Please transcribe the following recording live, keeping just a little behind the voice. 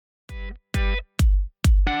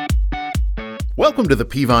Welcome to the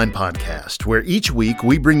Peavine Podcast, where each week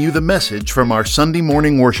we bring you the message from our Sunday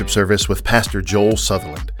morning worship service with Pastor Joel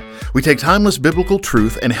Southerland. We take timeless biblical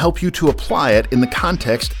truth and help you to apply it in the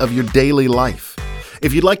context of your daily life.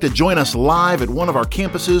 If you'd like to join us live at one of our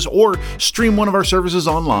campuses or stream one of our services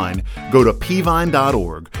online, go to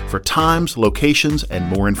peavine.org for times, locations, and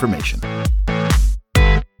more information.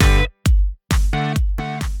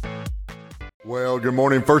 Well, good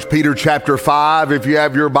morning. 1 Peter chapter 5. If you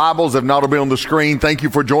have your Bibles, if not, it'll be on the screen. Thank you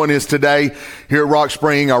for joining us today here at Rock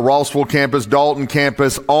Spring, our Rossville campus, Dalton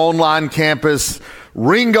campus, online campus,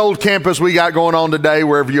 Ringgold campus we got going on today.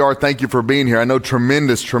 Wherever you are, thank you for being here. I know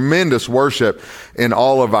tremendous worship in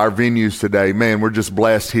all of our venues today. Man, we're just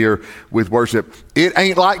blessed here with worship. It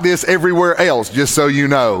ain't like this everywhere else, just so you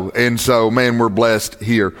know. And so, man, we're blessed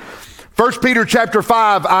here. 1 Peter chapter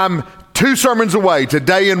 5, I'm 2 sermons away,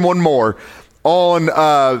 today and one more, on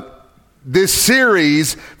this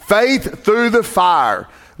series, Faith Through the Fire,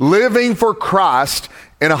 Living for Christ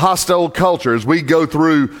in a Hostile Culture. As we go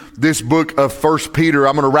through this book of 1 Peter,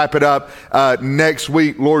 I'm going to wrap it up next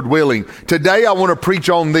week, Lord willing. Today I want to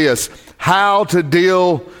preach on this, how to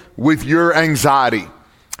deal with your anxiety.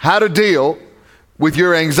 How to deal with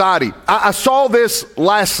your anxiety. I saw this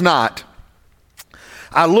last night.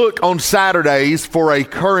 I look on Saturdays for a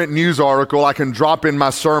current news article I can drop in my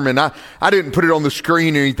sermon. I didn't put it on the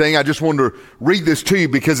screen or anything. I just wanted to read this to you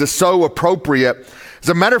because it's so appropriate. As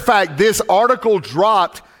a matter of fact, this article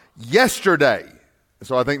dropped yesterday.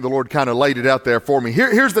 So I think the Lord kind of laid it out there for me.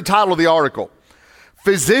 Here's the title of the article.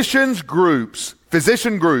 Physician groups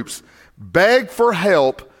beg for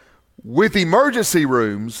help with emergency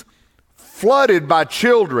rooms flooded by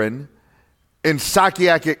children in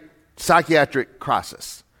psychiatric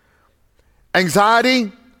crisis.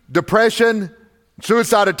 Anxiety, depression,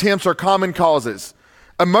 suicide attempts are common causes.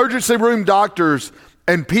 Emergency room doctors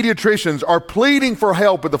and pediatricians are pleading for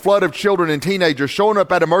help with the flood of children and teenagers showing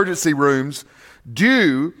up at emergency rooms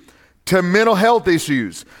due to mental health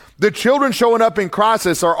issues. The children showing up in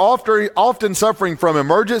crisis are often suffering from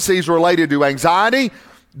emergencies related to anxiety,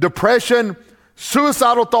 depression,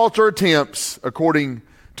 suicidal thoughts or attempts, according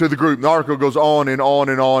to the group. The article goes on and on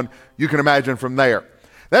and on. You can imagine from there.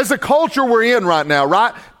 That's the culture we're in right now,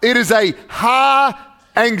 right? It is a high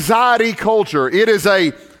anxiety culture. It is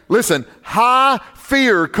a, high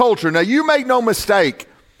fear culture. Now, you make no mistake,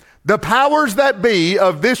 the powers that be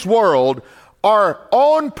of this world are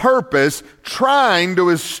on purpose trying to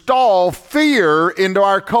install fear into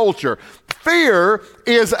our culture. Fear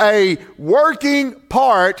is a working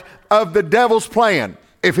part of the devil's plan.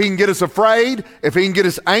 If he can get us afraid, if he can get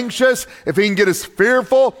us anxious, if he can get us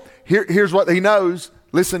fearful, here's what he knows.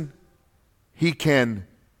 Listen, he can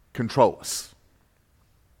control us.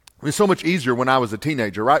 It was so much easier when I was a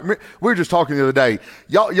teenager, right? We were just talking the other day.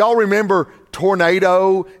 Y'all remember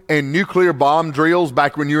tornado and nuclear bomb drills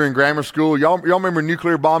back when you were in grammar school? Y'all remember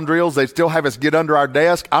nuclear bomb drills? They'd still have us get under our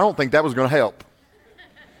desk. I don't think that was going to help.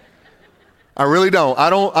 I really don't.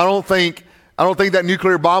 I don't think that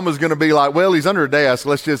nuclear bomb was going to be like, well, he's under a desk.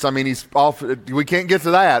 He's off. We can't get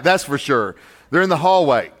to that. That's for sure. They're in the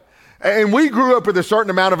hallway. And we grew up with a certain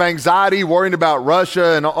amount of anxiety, worrying about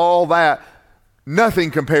Russia and all that. Nothing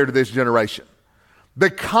compared to this generation. The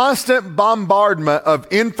constant bombardment of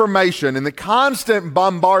information and the constant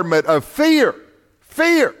bombardment of fear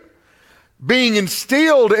being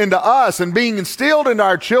instilled into us and being instilled into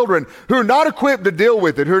our children who are not equipped to deal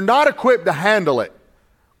with it, who are not equipped to handle it.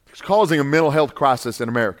 It's causing a mental health crisis in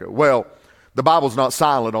America. Well, the Bible's not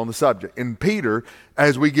silent on the subject. And Peter,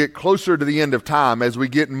 as we get closer to the end of time, as we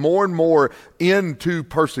get more and more into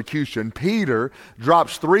persecution, Peter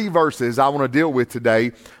drops 3 verses I want to deal with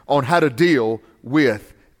today on how to deal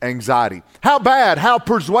with anxiety. How bad, how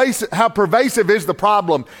pervasive is the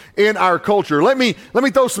problem in our culture? Let me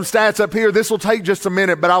throw some stats up here. This will take just a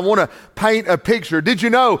minute, but I want to paint a picture. Did you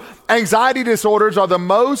know anxiety disorders are the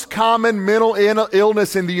most common mental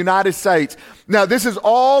illness in the United States? Now, this is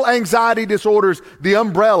all anxiety disorders, the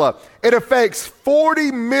umbrella. It affects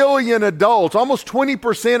 40 million adults, almost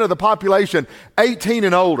 20% of the population, 18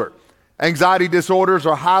 and older. Anxiety disorders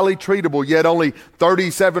are highly treatable, yet only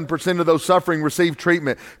 37% of those suffering receive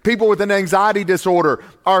treatment. People with an anxiety disorder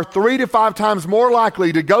are 3 to 5 times more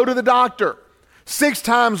likely to go to the doctor, 6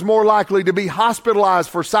 times more likely to be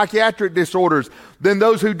hospitalized for psychiatric disorders than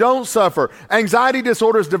those who don't suffer. Anxiety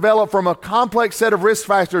disorders develop from a complex set of risk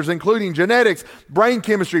factors, including genetics, brain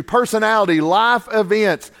chemistry, personality, life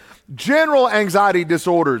events. General anxiety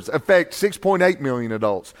disorders affect 6.8 million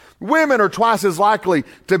adults. Women are twice as likely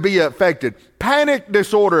to be affected. Panic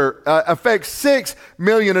disorder affects 6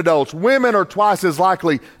 million adults. Women are twice as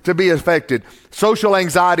likely to be affected. Social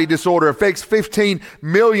anxiety disorder affects 15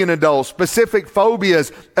 million adults. Specific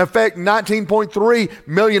phobias affect 19.3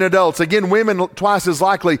 million adults. Again, women twice as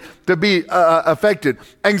likely to be affected.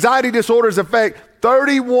 Anxiety disorders affect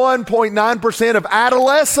 31.9% of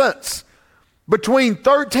adolescents between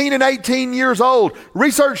 13 and 18 years old.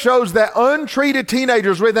 Research shows that untreated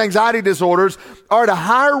teenagers with anxiety disorders are at a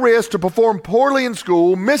higher risk to perform poorly in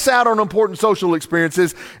school, miss out on important social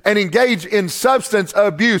experiences, and engage in substance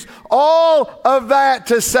abuse. All of that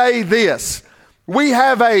to say this: we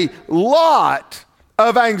have a lot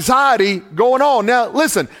of anxiety going on. Now,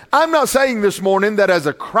 listen, I'm not saying this morning that as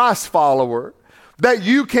a Christ follower that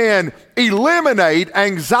you can eliminate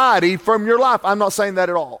anxiety from your life. I'm not saying that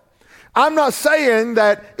at all. I'm not saying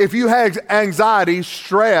that if you have anxiety,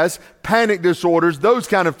 stress, panic disorders, those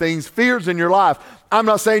kind of things, fears in your life, I'm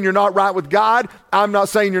not saying you're not right with God. I'm not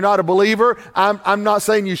saying you're not a believer. I'm not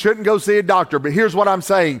saying you shouldn't go see a doctor. But here's what I'm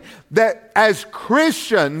saying, that as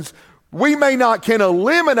Christians, we may not can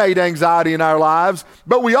eliminate anxiety in our lives,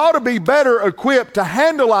 but we ought to be better equipped to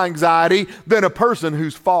handle anxiety than a person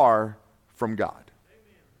who's far from God.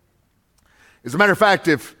 As a matter of fact,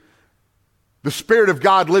 if the Spirit of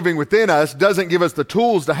God living within us doesn't give us the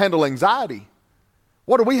tools to handle anxiety,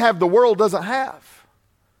 what do we have the world doesn't have?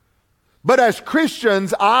 But as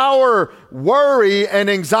Christians, our worry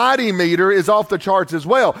and anxiety meter is off the charts as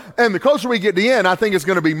well. And the closer we get to the end, I think it's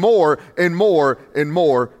going to be more and more and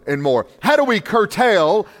more and more. How do we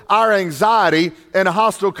curtail our anxiety in a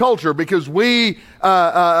hostile culture? Because let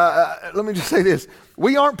me just say this,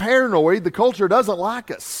 we aren't paranoid. The culture doesn't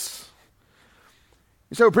like us.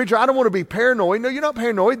 You say, well, preacher, I don't want to be paranoid. No, you're not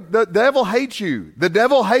paranoid. The devil hates you. The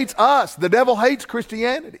devil hates us. The devil hates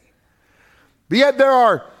Christianity. But yet there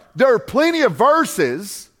are plenty of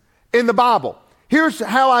verses in the Bible. Here's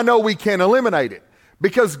how I know we can eliminate it.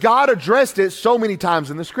 Because God addressed it so many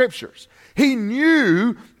times in the Scriptures. He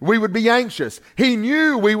knew we would be anxious. He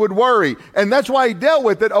knew we would worry. And that's why he dealt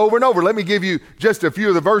with it over and over. Let me give you just a few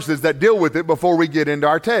of the verses that deal with it before we get into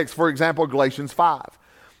our text. For example, Galatians 5.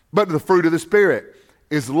 But the fruit of the Spirit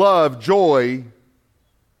is love, joy,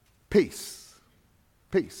 peace.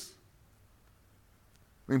 Peace.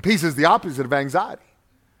 I mean, peace is the opposite of anxiety.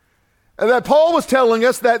 And that Paul was telling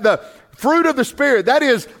us that the fruit of the Spirit, that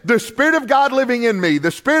is the Spirit of God living in me,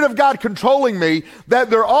 the Spirit of God controlling me, that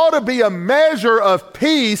there ought to be a measure of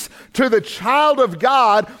peace to the child of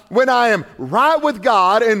God when I am right with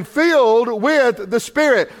God and filled with the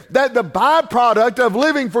Spirit. That the byproduct of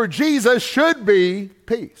living for Jesus should be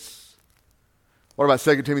peace. What about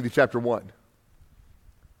 2 Timothy chapter 1?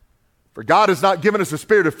 For God has not given us a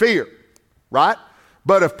spirit of fear, right?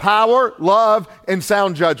 But of power, love, and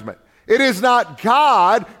sound judgment. It is not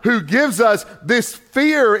God who gives us this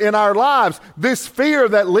fear in our lives, this fear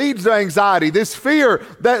that leads to anxiety, this fear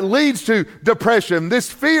that leads to depression,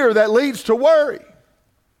 this fear that leads to worry.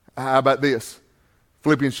 How about this?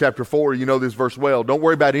 Philippians chapter 4, you know this verse well. Don't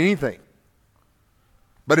worry about anything,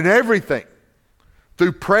 but in everything,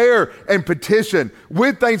 through prayer and petition,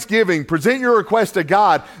 with thanksgiving, present your request to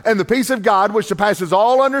God, and the peace of God, which surpasses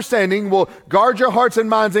all understanding, will guard your hearts and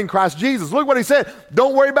minds in Christ Jesus. Look what he said.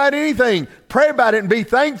 Don't worry about anything. Pray about it and be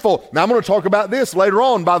thankful. Now, I'm going to talk about this later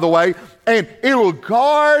on, by the way, and it will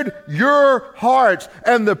guard your hearts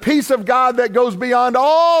and the peace of God that goes beyond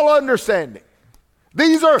all understanding.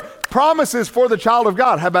 These are promises for the child of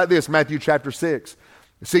God. How about this? Matthew chapter 6.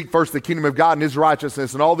 Seek first the kingdom of God and his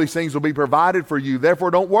righteousness, and all these things will be provided for you.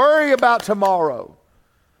 Therefore, don't worry about tomorrow.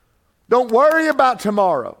 Don't worry about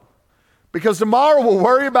tomorrow, because tomorrow will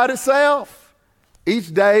worry about itself.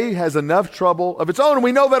 Each day has enough trouble of its own, and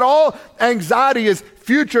we know that all anxiety is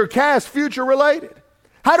future cast, future related.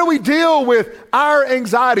 How do we deal with our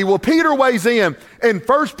anxiety? Well, Peter weighs in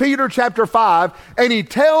 1 Peter chapter 5, and he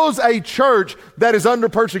tells a church that is under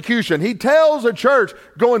persecution. He tells a church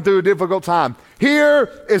going through a difficult time.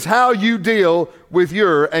 Here is how you deal with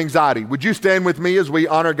your anxiety. Would you stand with me as we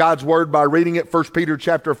honor God's word by reading it? 1 Peter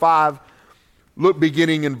chapter 5. Look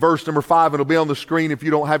beginning in verse number 5, and it'll be on the screen if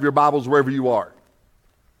you don't have your Bibles wherever you are.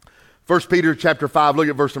 1 Peter chapter 5, look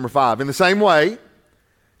at verse number 5. In the same way,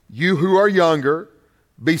 you who are younger,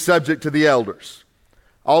 be subject to the elders.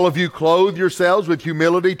 All of you clothe yourselves with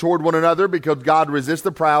humility toward one another, because God resists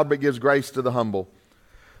the proud but gives grace to the humble.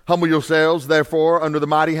 Humble yourselves, therefore, under the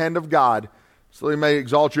mighty hand of God, so he may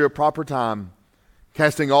exalt you at proper time,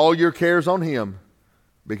 casting all your cares on him,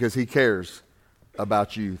 because he cares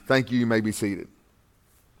about you. Thank you. You may be seated.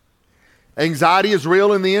 Anxiety is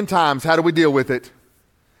real in the end times. How do we deal with it?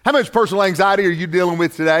 How much personal anxiety are you dealing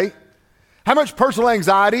with today? How much personal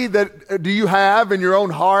anxiety do you have in your own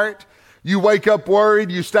heart? You wake up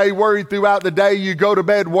worried, you stay worried throughout the day, you go to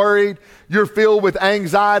bed worried, you're filled with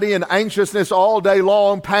anxiety and anxiousness all day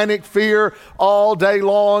long, panic, fear all day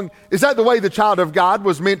long. Is that the way the child of God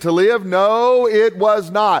was meant to live? No, it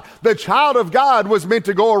was not. The child of God was meant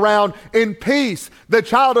to go around in peace. The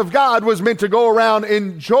child of God was meant to go around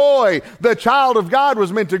in joy. The child of God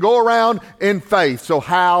was meant to go around in faith. So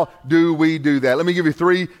how do we do that? Let me give you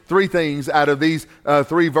three things out of these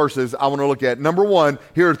 3 verses I want to look at. Number 1,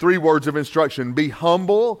 here are 3 words of instruction. Be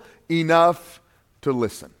humble enough to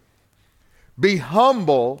listen. Be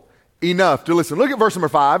humble enough to listen. Look at verse number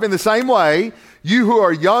 5. In the same way, you who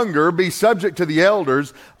are younger, be subject to the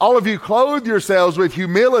elders. All of you clothe yourselves with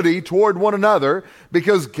humility toward one another,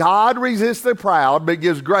 because God resists the proud, but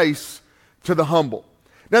gives grace to the humble.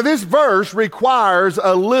 Now, this verse requires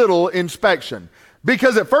a little inspection,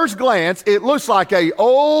 because at first glance, it looks like a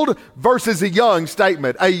old versus a young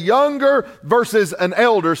statement, a younger versus an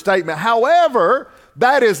elder statement. However,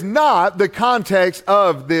 that is not the context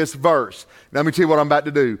of this verse. Now, let me tell you what I'm about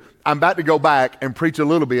to do. I'm about to go back and preach a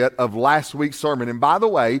little bit of last week's sermon. And by the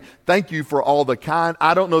way, thank you for all the kind.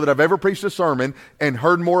 I don't know that I've ever preached a sermon and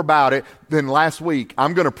heard more about it than last week.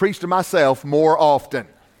 I'm going to preach to myself more often.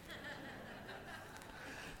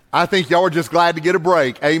 I think y'all are just glad to get a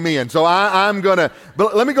break. Amen. So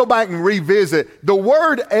but let me go back and revisit. The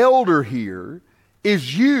word elder here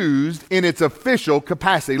is used in its official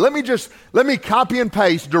capacity. Let me copy and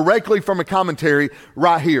paste directly from a commentary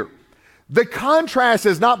right here. The contrast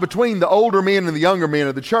is not between the older men and the younger men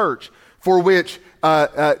of the church, for which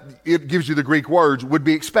it gives you the Greek words, would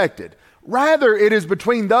be expected. Rather, it is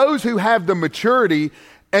between those who have the maturity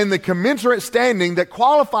and the commensurate standing that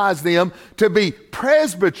qualifies them to be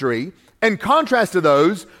presbytery, in contrast to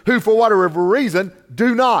those who, for whatever reason,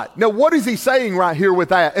 do not. Now, what is he saying right here with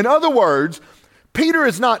that? In other words, Peter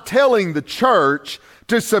is not telling the church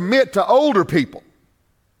to submit to older people.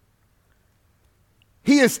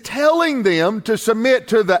 He is telling them to submit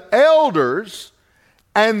to the elders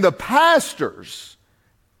and the pastors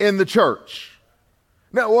in the church.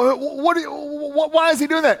 Now, why is he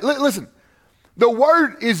doing that? Listen,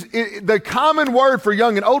 the common word for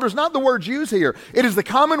young and older is not the word used here. It is the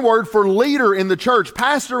common word for leader in the church,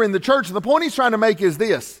 pastor in the church. And the point he's trying to make is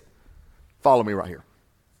this. Follow me right here.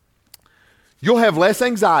 You'll have less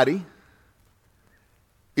anxiety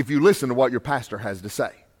if you listen to what your pastor has to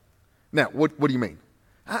say. Now, what do you mean?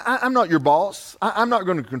 I'm not your boss. I'm not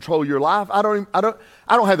going to control your life. I don't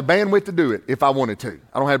have the bandwidth to do it if I wanted to.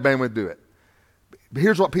 I don't have the bandwidth to do it. But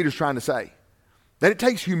here's what Peter's trying to say. That it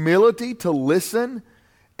takes humility to listen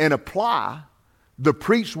and apply the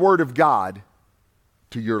preached word of God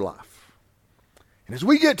to your life. And as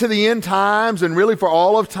we get to the end times, and really for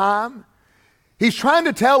all of time, he's trying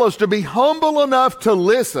to tell us to be humble enough to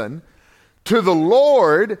listen to the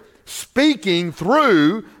Lord speaking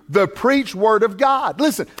through the preached word of God.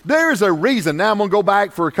 Listen, there's a reason. Now I'm going to go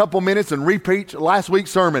back for a couple minutes and repreach last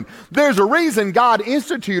week's sermon. There's a reason God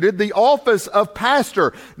instituted the office of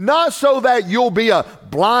pastor, not so that you'll be a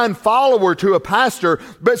blind follower to a pastor,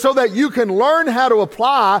 but so that you can learn how to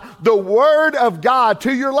apply the word of God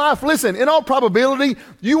to your life. Listen, in all probability,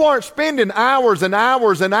 you aren't spending hours and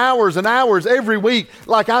hours and hours and hours every week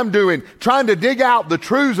like I'm doing, trying to dig out the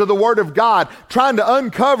truths of the word of God, trying to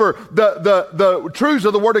uncover the truths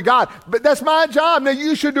of the word of God. But that's my job. Now,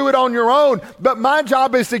 you should do it on your own, but my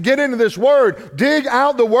job is to get into this word, dig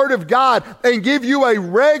out the word of God, and give you a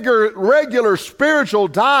regular spiritual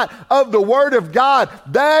diet of the word of God.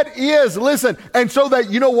 That is, listen, and so that,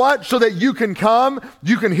 you know what? So that you can come,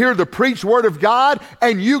 you can hear the preached word of God,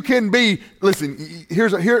 and you can be, listen,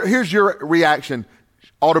 here's your reaction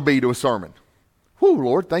ought to be to a sermon. Whew,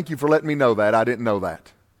 Lord, thank you for letting me know that. I didn't know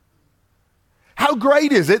that. How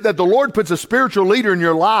great is it that the Lord puts a spiritual leader in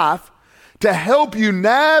your life to help you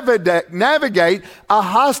navigate a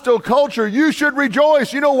hostile culture? You should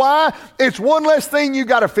rejoice. You know why? It's one less thing you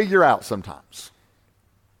got to figure out sometimes.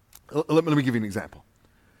 Let me give you an example.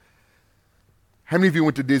 How many of you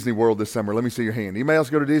went to Disney World this summer? Let me see your hand. Anybody else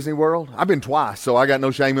go to Disney World? I've been twice, so I got no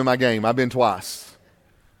shame in my game. I've been twice.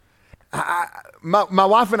 My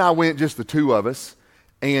wife and I went, just the two of us.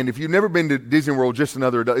 And if you've never been to Disney World, just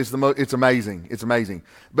another, it's amazing. It's amazing.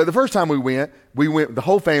 But the first time we went the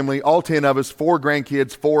whole family, all 10 of us, 4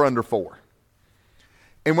 grandkids, 4 under 4.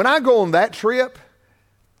 And when I go on that trip,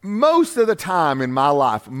 most of the time in my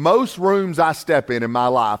life, most rooms I step in my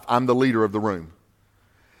life, I'm the leader of the room.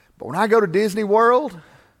 But when I go to Disney World,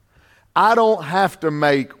 I don't have to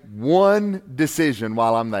make one decision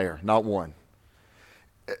while I'm there, not one.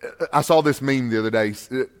 I saw this meme the other day.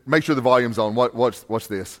 Make sure the volume's on. What's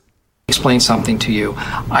this? Explain something to you.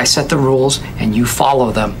 I set the rules and you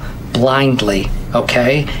follow them blindly,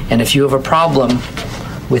 okay? And if you have a problem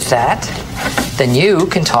with that, then you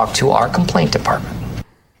can talk to our complaint department.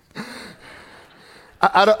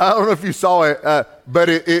 I don't know if you saw it, but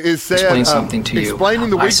it said, explain something to you. Explaining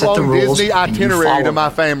the week-long Disney itinerary to my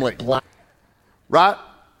family. Right?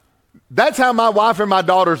 That's how my wife and my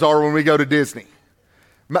daughters are when we go to Disney.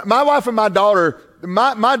 My wife and my daughter,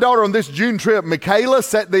 my daughter on this June trip, Michaela,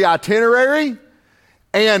 set the itinerary,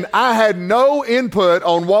 and I had no input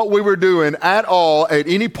on what we were doing at all at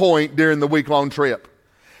any point during the week-long trip.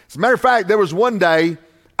 As a matter of fact, there was one day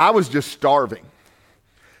I was just starving.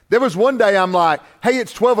 There was one day I'm like, hey,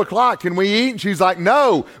 it's 12 o'clock. Can we eat? And she's like,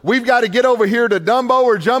 no, we've got to get over here to Dumbo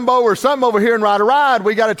or Jumbo or something over here and ride a ride.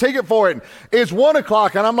 We got a ticket for it. And it's 1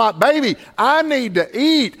 o'clock. And I'm like, baby, I need to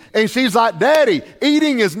eat. And she's like, Daddy,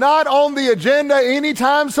 eating is not on the agenda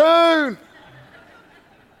anytime soon.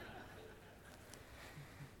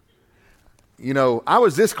 You know, I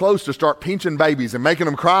was this close to start pinching babies and making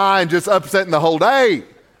them cry and just upsetting the whole day.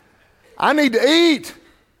 I need to eat.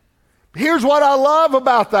 Here's what I love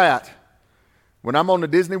about that. When I'm on the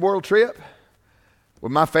Disney World trip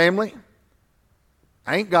with my family,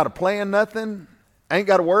 I ain't got to plan nothing. I ain't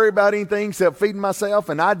got to worry about anything except feeding myself.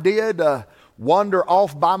 And I did wander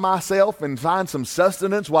off by myself and find some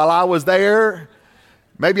sustenance while I was there.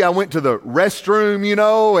 Maybe I went to the restroom, you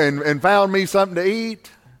know, and found me something to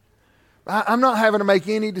eat. I'm not having to make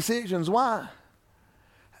any decisions. Why?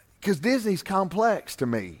 Because Disney's complex to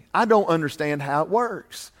me. I don't understand how it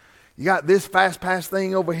works. You got this fast pass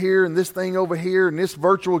thing over here and this thing over here and this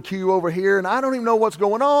virtual queue over here, and I don't even know what's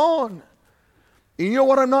going on. And you know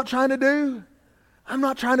what I'm not trying to do? I'm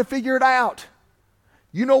not trying to figure it out.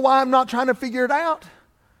 You know why I'm not trying to figure it out?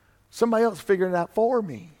 Somebody else figuring it out for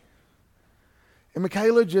me. And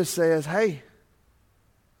Michaela just says, hey,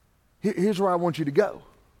 here's where I want you to go.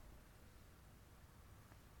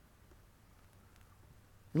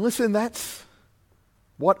 And listen, that's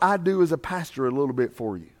what I do as a pastor a little bit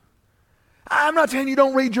for you. I'm not telling you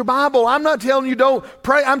don't read your Bible. I'm not telling you don't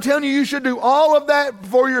pray. I'm telling you should do all of that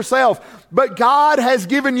for yourself. But God has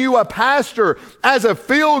given you a pastor as a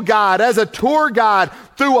field guide, as a tour guide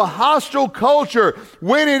through a hostile culture.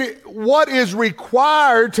 What is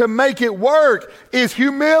required to make it work is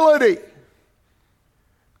humility.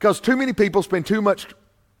 Because too many people spend too much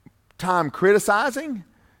time criticizing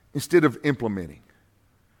instead of implementing.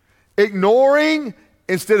 Ignoring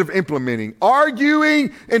instead of implementing,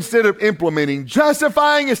 arguing instead of implementing,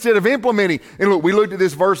 justifying instead of implementing. And look, we looked at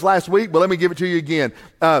this verse last week, but let me give it to you again.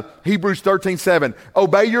 Hebrews 13:7.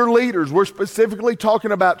 Obey your leaders. We're specifically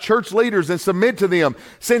talking about church leaders and submit to them,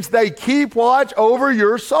 since they keep watch over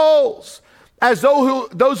your souls, as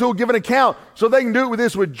those who will give an account, so they can do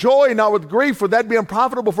this with joy, not with grief, for that be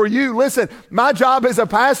unprofitable for you. Listen, my job as a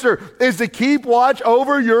pastor is to keep watch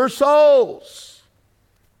over your souls.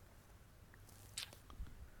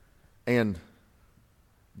 And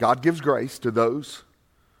God gives grace to those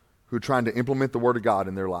who are trying to implement the Word of God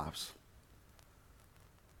in their lives.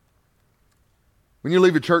 When you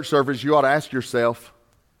leave a church service, you ought to ask yourself,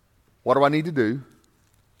 what do I need to do?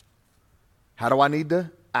 How do I need to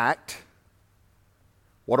act?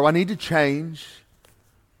 What do I need to change?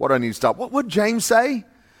 What do I need to stop? What would James say?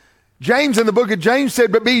 James in the book of James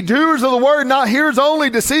said, but be doers of the word, not hearers only,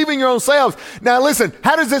 deceiving your own selves. Now listen,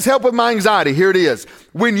 how does this help with my anxiety? Here it is.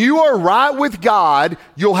 When you are right with God,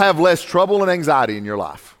 you'll have less trouble and anxiety in your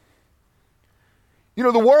life. You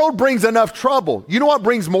know, the world brings enough trouble. You know what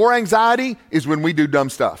brings more anxiety? Is when we do dumb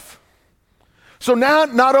stuff. So now,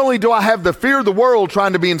 not only do I have the fear of the world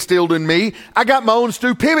trying to be instilled in me, I got my own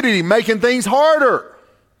stupidity making things harder.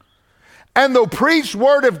 And the preached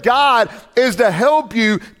word of God is to help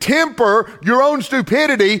you temper your own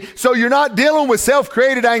stupidity so you're not dealing with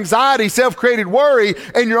self-created anxiety, self-created worry,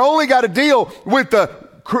 and you're only got to deal with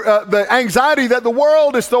the anxiety that the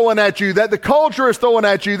world is throwing at you, that the culture is throwing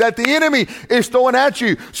at you, that the enemy is throwing at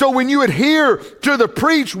you. So when you adhere to the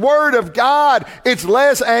preached word of God, it's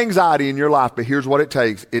less anxiety in your life. But here's what it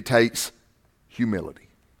takes. It takes humility.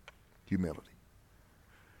 Humility.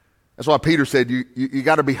 That's why Peter said you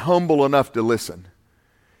got to be humble enough to listen.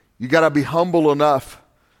 You got to be humble enough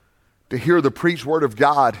to hear the preached word of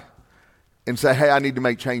God and say, hey, I need to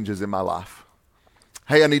make changes in my life.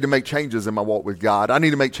 Hey, I need to make changes in my walk with God. I need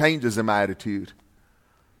to make changes in my attitude.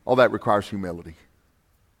 All that requires humility.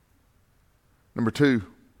 Number two,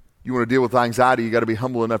 you want to deal with anxiety, you got to be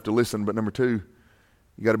humble enough to listen. But number two,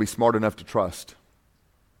 you got to be smart enough to trust.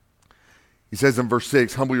 He says in verse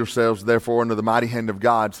 6, humble yourselves therefore under the mighty hand of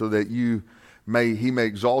God so that he may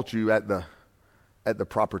exalt you at the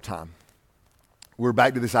proper time. We're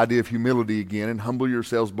back to this idea of humility again, and humble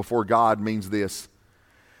yourselves before God means this,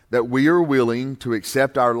 that we are willing to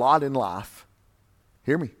accept our lot in life,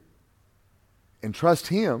 hear me, and trust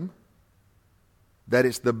Him that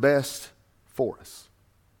it's the best for us.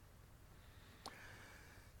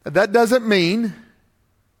 That doesn't mean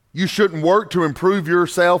you shouldn't work to improve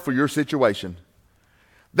yourself or your situation.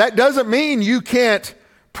 That doesn't mean you can't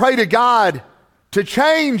pray to God to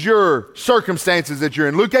change your circumstances that you're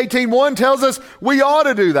in. Luke 18:1 tells us we ought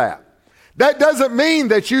to do that. That doesn't mean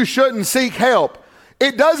that you shouldn't seek help.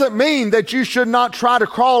 It doesn't mean that you should not try to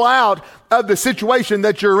crawl out of the situation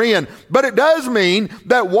that you're in. But it does mean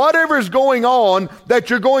that whatever's going on, that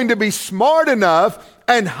you're going to be smart enough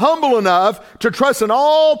and humble enough to trust an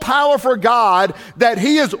all-powerful God that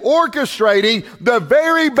He is orchestrating the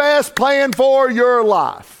very best plan for your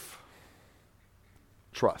life.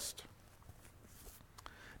 Trust.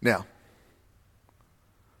 Now,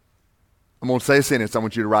 I'm going to say a sentence. I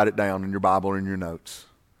want you to write it down in your Bible or in your notes.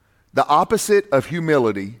 The opposite of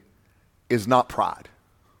humility is not pride.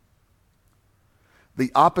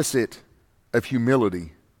 The opposite of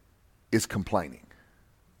humility is complaining.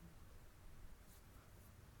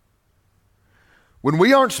 When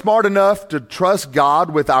we aren't smart enough to trust God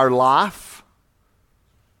with our life,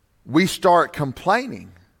 we start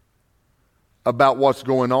complaining about what's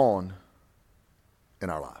going on in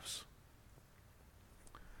our lives.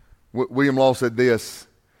 William Law said this,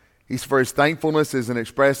 for his thankfulness is an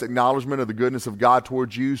express acknowledgement of the goodness of God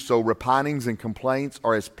towards you, so repinings and complaints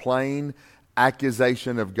are as plain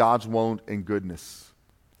accusation of God's want and goodness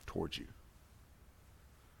towards you.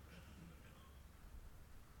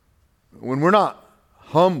 When we're not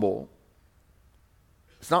humble,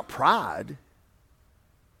 it's not pride,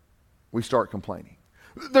 we start complaining.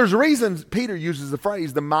 There's reasons Peter uses the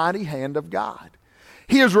phrase, the mighty hand of God.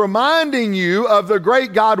 He is reminding you of the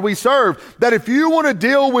great God we serve, that if you want to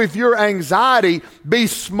deal with your anxiety, be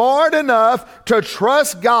smart enough to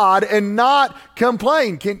trust God and not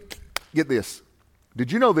complain. Get this.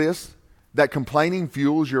 Did you know this? That complaining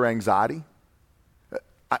fuels your anxiety?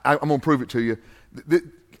 I'm going to prove it to you.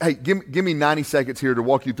 Hey, give me 90 seconds here to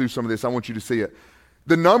walk you through some of this. I want you to see it.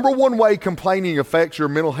 The number one way complaining affects your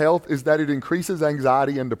mental health is that it increases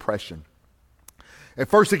anxiety and depression. At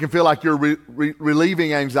first, it can feel like you're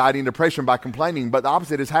relieving anxiety and depression by complaining, but the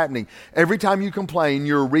opposite is happening. Every time you complain,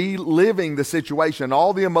 you're reliving the situation,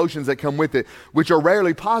 all the emotions that come with it, which are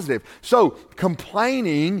rarely positive. So,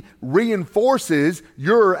 complaining reinforces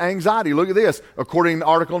your anxiety. Look at this. According to an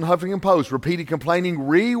article in Huffington Post, repeated complaining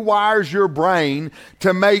rewires your brain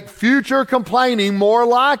to make future complaining more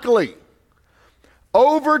likely.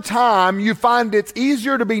 Over time, you find it's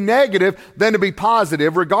easier to be negative than to be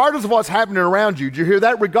positive, regardless of what's happening around you. Did you hear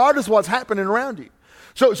that? Regardless of what's happening around you.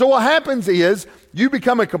 So what happens is you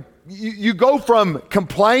go from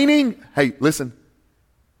complaining, hey, listen,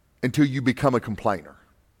 until you become a complainer.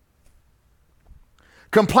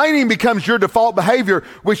 Complaining becomes your default behavior,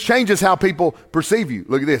 which changes how people perceive you.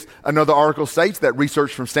 Look at this. Another article states that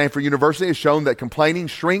research from Stanford University has shown that complaining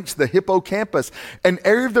shrinks the hippocampus, an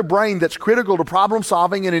area of the brain that's critical to problem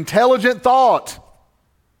solving and intelligent thought.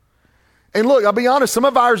 And look, I'll be honest, some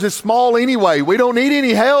of ours is small anyway. We don't need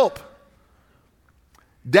any help.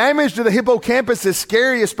 Damage to the hippocampus is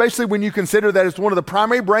scary, especially when you consider that it's one of the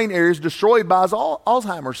primary brain areas destroyed by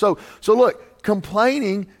Alzheimer's. So look,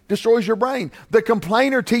 complaining destroys your brain. The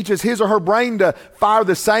complainer teaches his or her brain to fire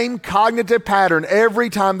the same cognitive pattern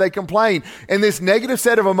every time they complain. And this negative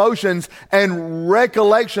set of emotions and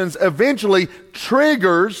recollections eventually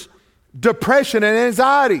triggers depression and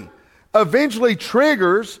anxiety. Eventually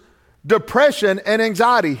triggers depression and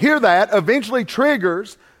anxiety. Hear that? Eventually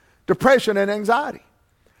triggers depression and anxiety.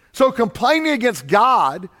 So complaining against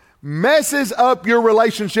God messes up your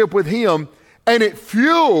relationship with Him, and it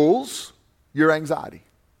fuels your anxiety.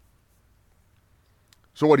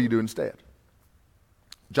 So what do you do instead?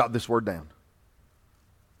 Jot this word down.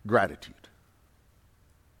 Gratitude.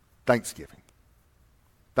 Thanksgiving.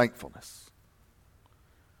 Thankfulness.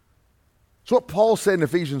 It's what Paul said in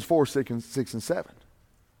Ephesians 4, 6 and 7.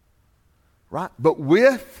 Right? But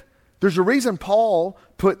there's a reason Paul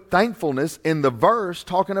put thankfulness in the verse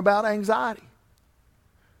talking about anxiety.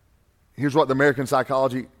 Here's what the American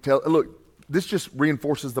psychology tells. Look, this just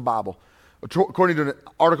reinforces the Bible. According to an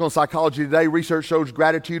article in Psychology Today, research shows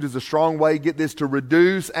gratitude is a strong way, get this, to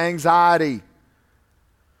reduce anxiety.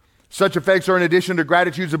 Such effects are in addition to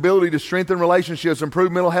gratitude's ability to strengthen relationships, improve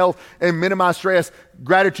mental health, and minimize stress.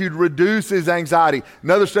 Gratitude reduces anxiety.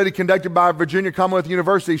 Another study conducted by Virginia Commonwealth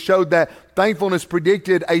University showed that thankfulness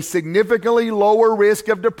predicted a significantly lower risk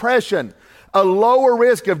of depression, a lower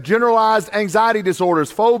risk of generalized anxiety disorders,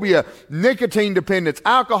 phobia, nicotine dependence,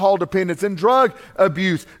 alcohol dependence, and drug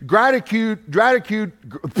abuse. Gratitude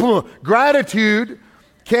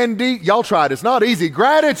can y'all try it, it's not easy.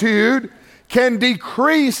 Gratitude can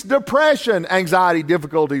decrease depression, anxiety,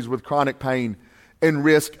 difficulties with chronic pain, and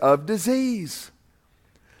risk of disease.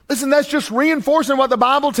 Listen, that's just reinforcing what the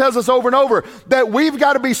Bible tells us over and over, that we've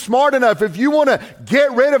got to be smart enough, if you want to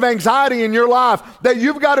get rid of anxiety in your life, that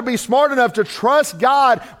you've got to be smart enough to trust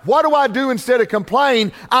God. What do I do instead of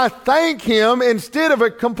complain? I thank Him instead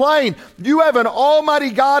of complain. You have an almighty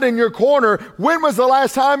God in your corner. When was the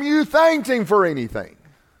last time you thanked Him for anything?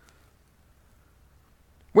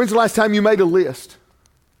 When's the last time you made a list?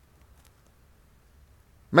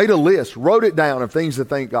 Made a list, wrote it down of things to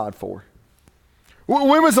thank God for.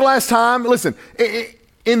 When was the last time? Listen,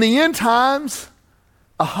 in the end times,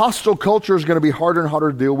 a hostile culture is going to be harder and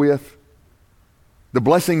harder to deal with. The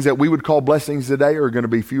blessings that we would call blessings today are going to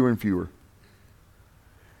be fewer and fewer.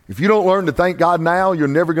 If you don't learn to thank God now, you're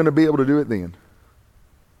never going to be able to do it then.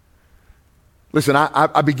 Listen,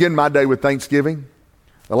 I begin my day with thanksgiving.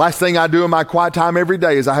 The last thing I do in my quiet time every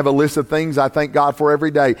day is I have a list of things I thank God for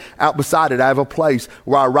every day. Out beside it, I have a place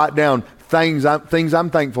where I write down things I'm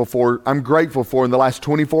thankful for, I'm grateful for in the last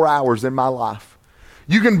 24 hours in my life.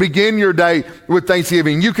 You can begin your day with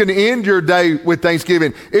thanksgiving. You can end your day with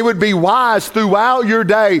thanksgiving. It would be wise throughout your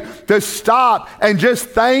day to stop and just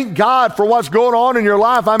thank God for what's going on in your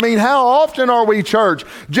life. I mean, how often are we, church?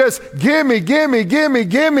 Just give me,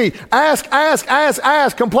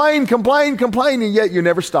 ask, complain, and yet you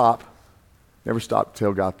never stop. Never stop to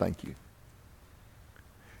tell God thank you.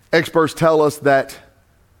 Experts tell us that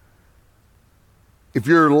if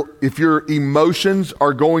your emotions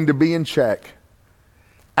are going to be in check,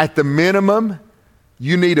 at the minimum,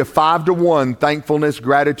 you need a 5-to-1 thankfulness,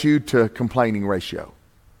 gratitude to complaining ratio.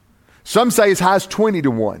 Some say as high as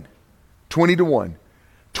 20-to-1. 20-to-1.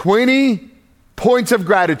 20 points of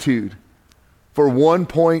gratitude for 1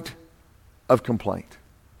 point of complaint.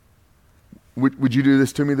 Would you do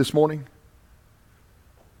this to me this morning?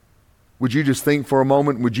 Would you just think for a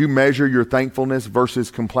moment, would you measure your thankfulness versus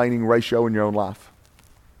complaining ratio in your own life?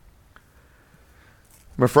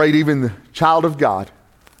 I'm afraid even the child of God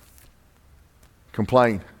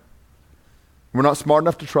complain. We're not smart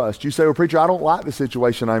enough to trust. You say, well, preacher, I don't like the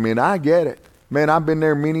situation I'm in. I get it. Man, I've been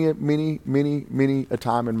there many a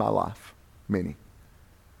time in my life. Many.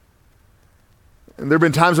 And there have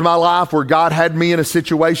been times in my life where God had me in a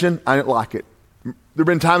situation, I didn't like it. There have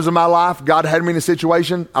been times in my life, God had me in a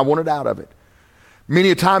situation, I wanted out of it.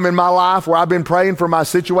 Many a time in my life where I've been praying for my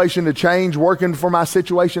situation to change, working for my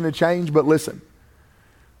situation to change, but listen,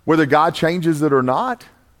 whether God changes it or not,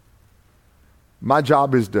 my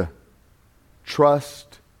job is to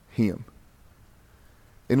trust Him.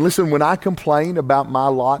 And listen, when I complain about my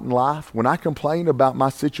lot in life, when I complain about my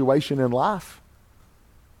situation in life,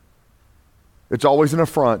 it's always an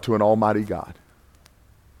affront to an almighty God.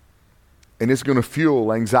 And it's going to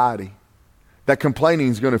fuel anxiety. That complaining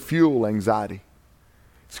is going to fuel anxiety.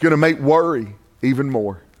 It's going to make worry even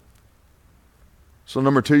more. So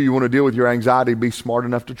number 2, you want to deal with your anxiety, be smart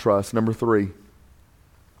enough to trust. Number 3,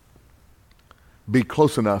 be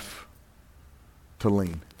close enough to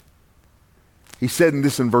lean. He said in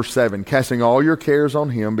verse 7, casting all your cares on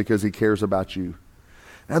Him because He cares about you.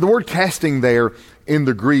 Now the word casting there in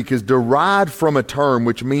the Greek is derived from a term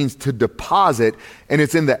which means to deposit, and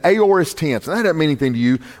it's in the aorist tense. And that doesn't mean anything to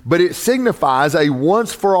you, but it signifies a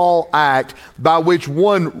once-for-all act by which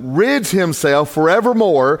one rids himself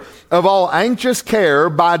forevermore of all anxious care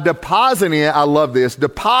by depositing it, I love this,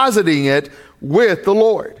 depositing it with the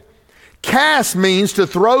Lord. Cast means to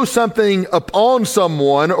throw something upon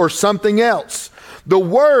someone or something else. The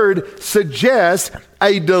word suggests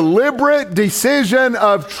a deliberate decision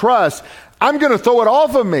of trust. I'm going to throw it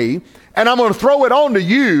off of me, and I'm going to throw it onto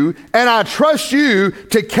you, and I trust you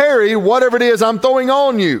to carry whatever it is I'm throwing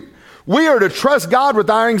on you. We are to trust God with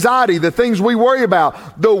our anxiety, the things we worry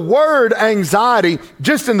about. The word anxiety,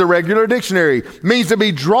 just in the regular dictionary, means to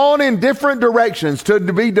be drawn in different directions, to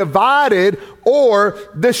be divided or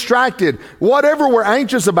distracted. Whatever we're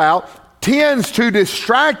anxious about tends to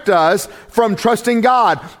distract us from trusting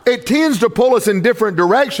God. It tends to pull us in different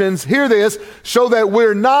directions, hear this, so that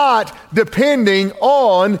we're not depending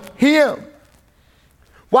on Him.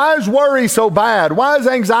 Why is worry so bad? Why is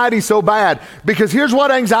anxiety so bad? Because here's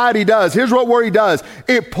what anxiety does. Here's what worry does.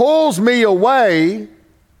 It pulls me away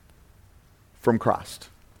from Christ.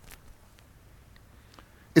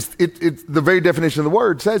 It's the very definition of the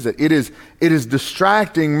word says it. It is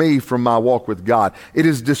distracting me from my walk with God. It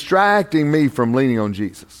is distracting me from leaning on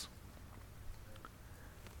Jesus.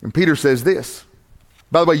 And Peter says this.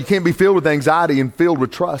 By the way, you can't be filled with anxiety and filled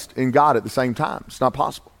with trust in God at the same time. It's not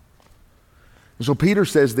possible. And so Peter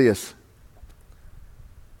says this.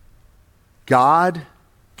 God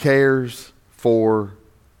cares for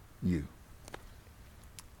you.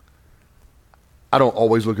 I don't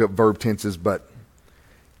always look up verb tenses, but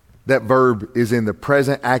that verb is in the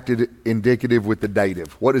present active indicative with the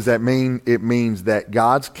dative. What does that mean? It means that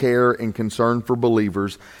God's care and concern for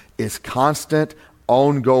believers is constant,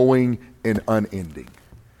 ongoing, and unending.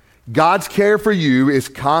 God's care for you is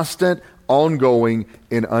constant, ongoing,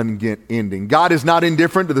 and unending. God is not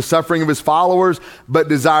indifferent to the suffering of his followers, but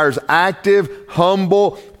desires active,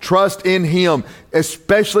 humble trust in him,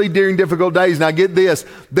 especially during difficult days. Now get this,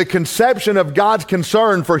 the conception of God's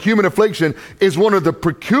concern for human affliction is one of the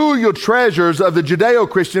peculiar treasures of the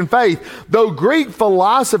Judeo-Christian faith. Though Greek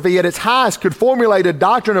philosophy at its highest could formulate a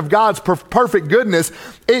doctrine of God's perfect goodness,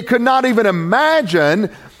 it could not even imagine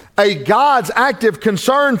a God's active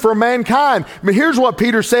concern for mankind. I mean, here's what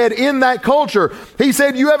Peter said in that culture. He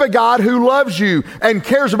said, you have a God who loves you and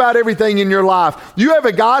cares about everything in your life. You have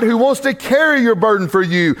a God who wants to carry your burden for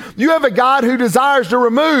you. You have a God who desires to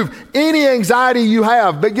remove any anxiety you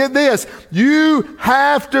have. But get this, you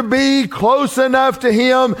have to be close enough to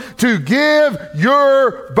him to give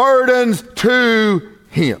your burdens to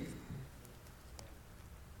him.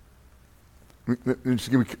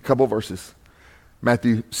 Just give me a couple of verses.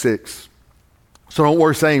 Matthew 6. So don't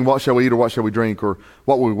worry saying, what shall we eat or what shall we drink or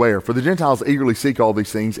what will we wear? For the Gentiles eagerly seek all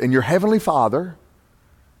these things, and your heavenly Father,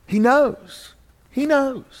 he knows. He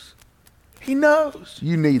knows. He knows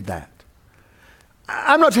you need that.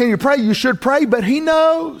 I'm not telling you to pray. You should pray, but he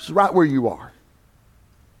knows right where you are.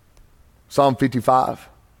 Psalm 55.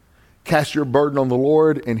 Cast your burden on the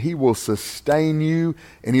Lord, and he will sustain you,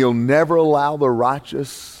 and he'll never allow the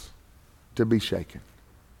righteous to be shaken.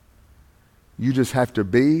 You just have to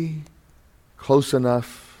be close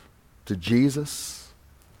enough to Jesus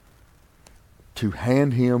to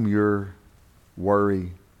hand him your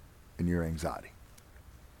worry and your anxiety.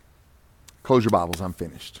 Close your Bibles, I'm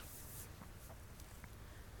finished.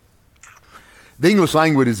 The English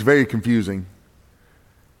language is very confusing.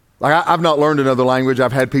 Like I've not learned another language.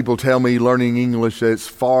 I've had people tell me learning English is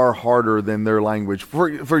far harder than their language.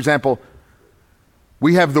 For example,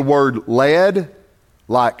 we have the word lead,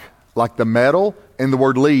 like the metal, and the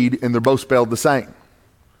word lead, and they're both spelled the same.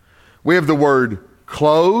 We have the word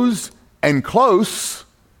close and close,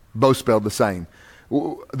 both spelled the same.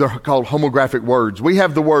 They're called homographic words. We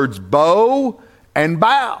have the words bow and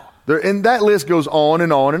bow. And that list goes on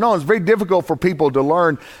and on and on. It's very difficult for people to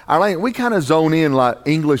learn our language. We kind of zone in like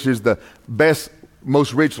English is the best,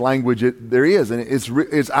 most rich language there is. And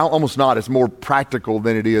it's almost not. It's more practical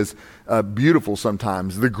than it is beautiful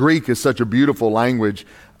sometimes. The Greek is such a beautiful language,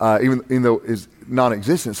 even though it's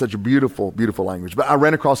non-existent, such a beautiful, beautiful language. But I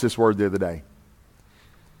ran across this word the other day.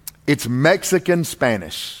 It's Mexican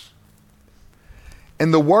Spanish.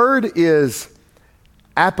 And the word is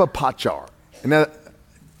apapachar. Now,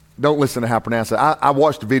 don't listen to how I pronounce it. I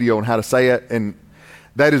watched a video on how to say it, and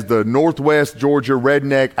that is the Northwest Georgia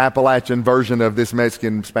redneck Appalachian version of this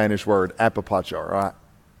Mexican Spanish word, apapachar, right?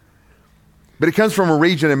 But it comes from a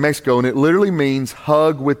region in Mexico, and it literally means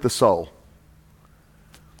hug with the soul.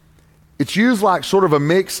 It's used like sort of a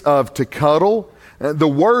mix of to cuddle. The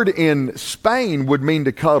word in Spain would mean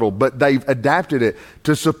to cuddle, but they've adapted it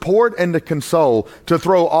to support and to console, to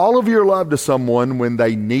throw all of your love to someone when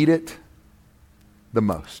they need it the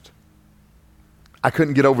most. I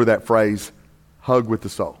couldn't get over that phrase, hug with the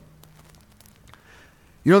soul.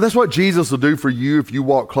 You know, that's what Jesus will do for you if you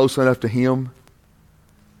walk close enough to him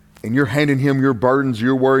and you're handing him your burdens,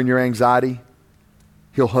 your worry, and your anxiety.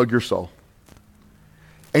 He'll hug your soul.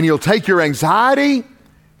 And he'll take your anxiety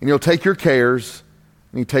and he'll take your cares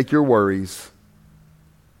and he'll take your worries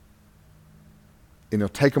and he'll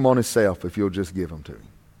take them on himself if you'll just give them to him.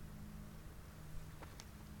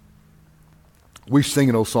 We sing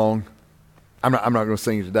an old song. I'm not going to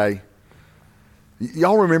sing it today.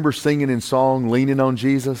 Y'all remember singing in song, leaning on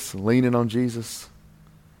Jesus, leaning on Jesus?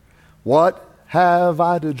 What have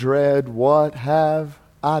I to dread? What have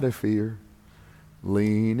I to fear?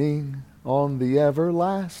 Leaning on the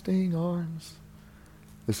everlasting arms.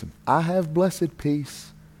 Listen, I have blessed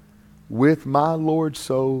peace with my Lord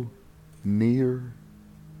so near.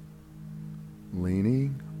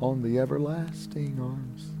 Leaning on the everlasting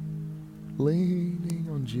arms. Leaning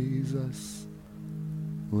on Jesus,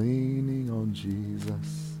 leaning on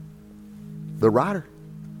Jesus. The writer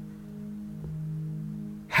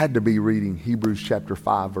had to be reading Hebrews chapter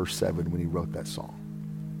 5, verse 7 when he wrote that song.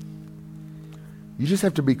 You just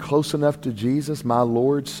have to be close enough to Jesus, my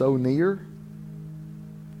Lord, so near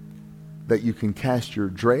that you can cast your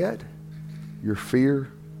dread, your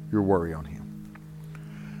fear, your worry on him.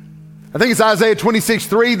 I think it's Isaiah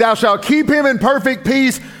 26:3, thou shalt keep him in perfect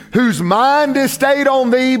peace, whose mind is stayed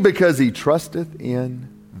on thee, because he trusteth in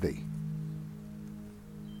thee.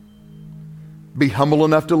 Be humble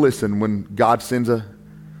enough to listen when God sends a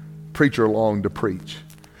preacher along to preach.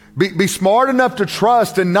 Be smart enough to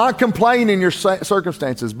trust and not complain in your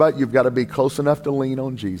circumstances, but you've got to be close enough to lean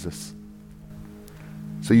on Jesus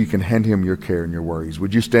so you can hand him your care and your worries.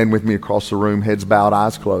 Would you stand with me across the room, heads bowed,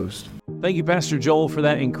 eyes closed? Thank you, Pastor Joel, for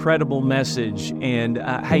that incredible message. And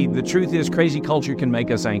hey, the truth is, crazy culture can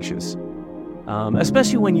make us anxious,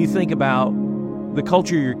 especially when you think about the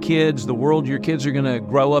culture your kids, the world your kids are going to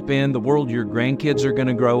grow up in, the world your grandkids are going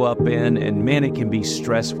to grow up in, and man, it can be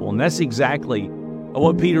stressful. And that's exactly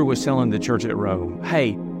what Peter was telling the church at Rome.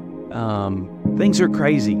 Hey, things are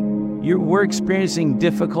crazy. We're experiencing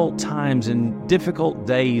difficult times and difficult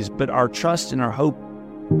days, but our trust and our hope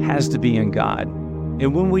has to be in God.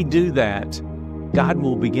 And when we do that, God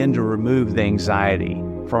will begin to remove the anxiety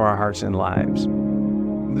from our hearts and lives.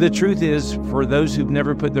 The truth is, for those who've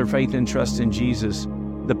never put their faith and trust in Jesus,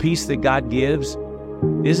 the peace that God gives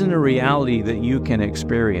isn't a reality that you can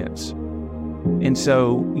experience. And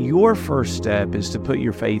so your first step is to put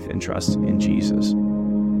your faith and trust in Jesus.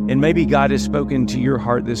 And maybe God has spoken to your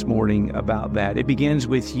heart this morning about that. It begins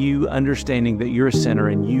with you understanding that you're a sinner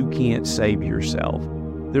and you can't save yourself.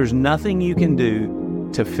 There's nothing you can do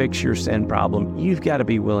to fix your sin problem. You've got to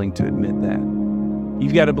be willing to admit that.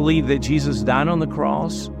 You've got to believe that Jesus died on the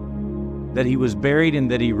cross, that he was buried, and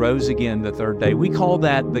that he rose again the third day. We call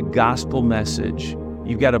that the gospel message.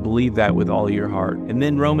 You've got to believe that with all your heart. And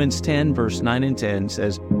then Romans 10, verse 9 and 10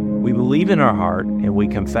 says, we believe in our heart and we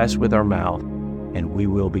confess with our mouth and we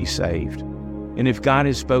will be saved. And if God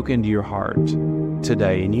has spoken to your heart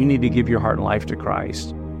today and you need to give your heart and life to Christ,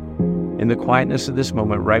 in the quietness of this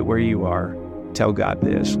moment, right where you are, tell God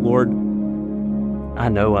this: Lord, I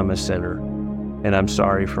know I'm a sinner and I'm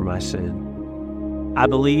sorry for my sin. I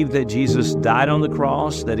believe that Jesus died on the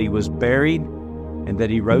cross, that he was buried, and that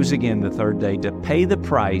he rose again the third day to pay the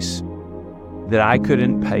price that I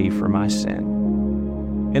couldn't pay for my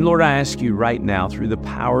sin. And Lord, I ask you right now, through the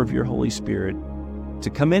power of your Holy Spirit, to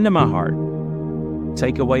come into my heart,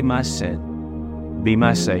 take away my sin, be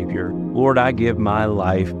my Savior. Lord, I give my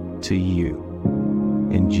life to you.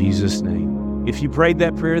 In Jesus' name. If you prayed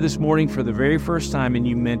that prayer this morning for the very first time and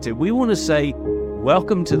you meant it, we want to say,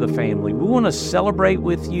 welcome to the family. We want to celebrate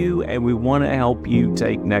with you, and we want to help you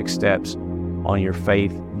take next steps on your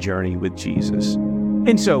faith journey with Jesus.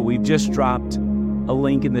 And so we've just dropped a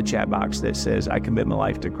link in the chat box that says, I commit my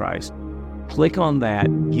life to Christ. Click on that,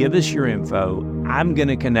 give us your info. I'm going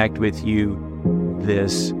to connect with you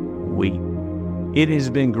this week. It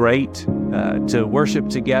has been great to worship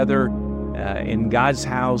together in God's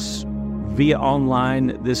house via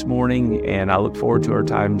online this morning, and I look forward to our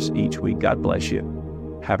times each week. God bless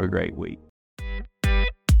you. Have a great week.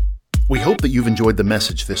 We hope that you've enjoyed the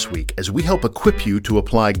message this week as we help equip you to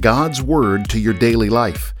apply God's Word to your daily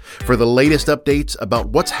life. For the latest updates about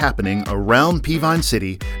what's happening around Peavine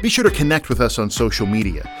City, be sure to connect with us on social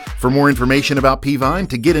media. For more information about Peavine,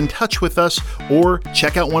 to get in touch with us, or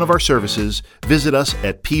check out one of our services, visit us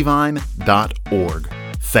at peavine.org.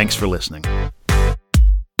 Thanks for listening.